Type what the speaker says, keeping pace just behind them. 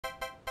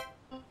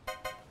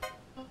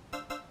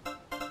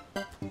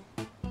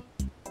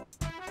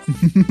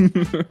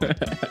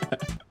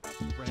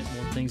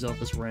More things off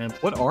this ramp.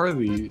 What are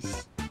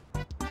these?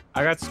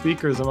 I got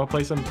speakers. I'm gonna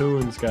play some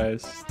tunes,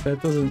 guys.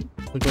 That doesn't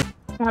look like.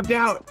 Tapped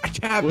out. I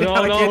tapped No,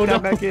 out. I can't no,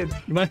 tap back in.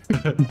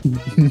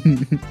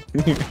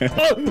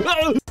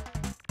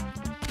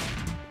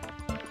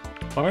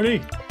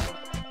 Barney.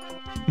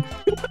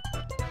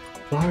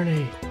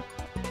 Barney.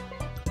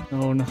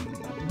 Oh no.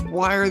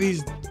 Why are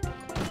these?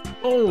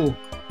 Oh,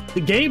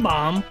 the gay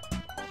bomb.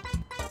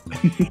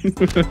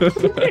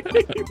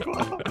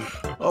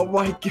 Oh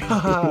my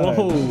god.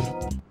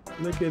 Whoa.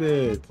 Look at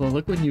it. Well,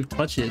 look when you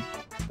touch it.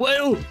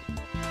 Whoa.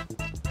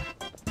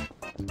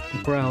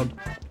 I'm proud.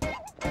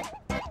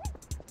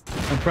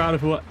 I'm proud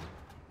of what?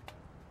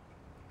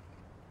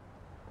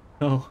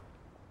 Oh.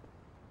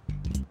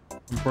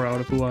 I'm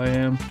proud of who I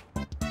am.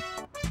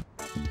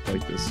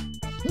 Like this.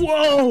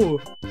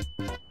 Whoa!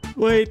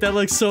 Wait, that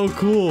looks so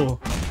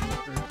cool.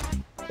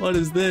 What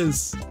is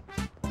this?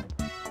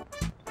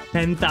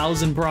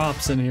 10,000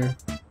 props in here.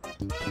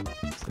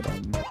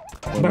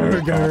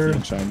 Burger.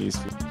 Chinese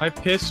food. My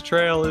piss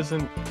trail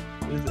isn't.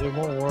 It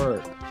won't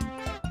work.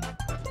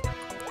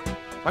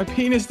 My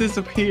penis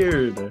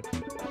disappeared.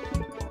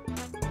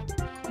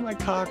 Where'd my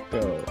cock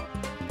go?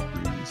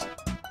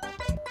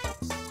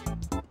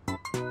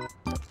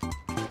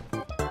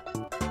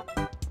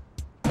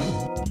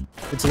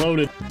 It's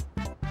loaded.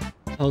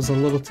 I was a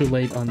little too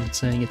late on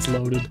saying it's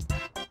loaded.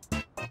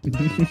 A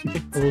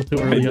little too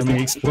early on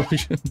the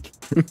explosion.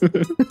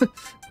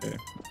 Okay,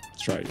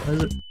 let's try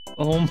it.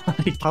 Oh my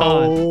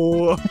god.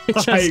 Oh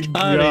my got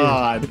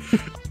god.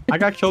 I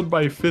got killed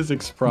by a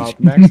physics prop.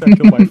 Max got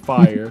killed by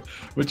fire,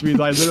 which means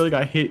I literally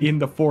got hit in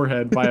the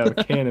forehead by a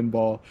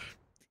cannonball.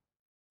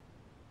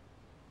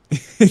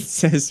 It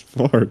says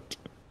fart.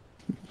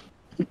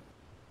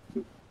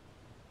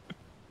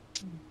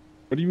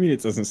 What do you mean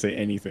it doesn't say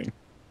anything?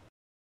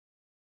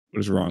 What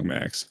is wrong,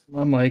 Max?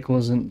 My mic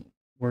wasn't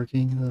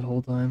working that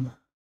whole time.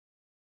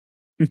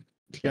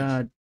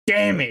 God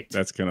damn it!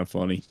 That's kind of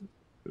funny.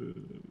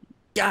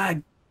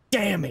 God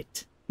damn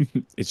it!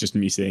 It's just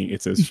me saying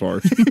it says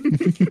fart.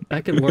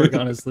 That could work,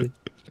 honestly.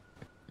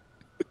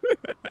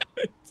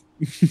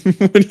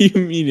 What do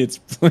you mean it's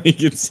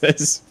blank? It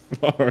says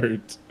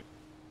fart.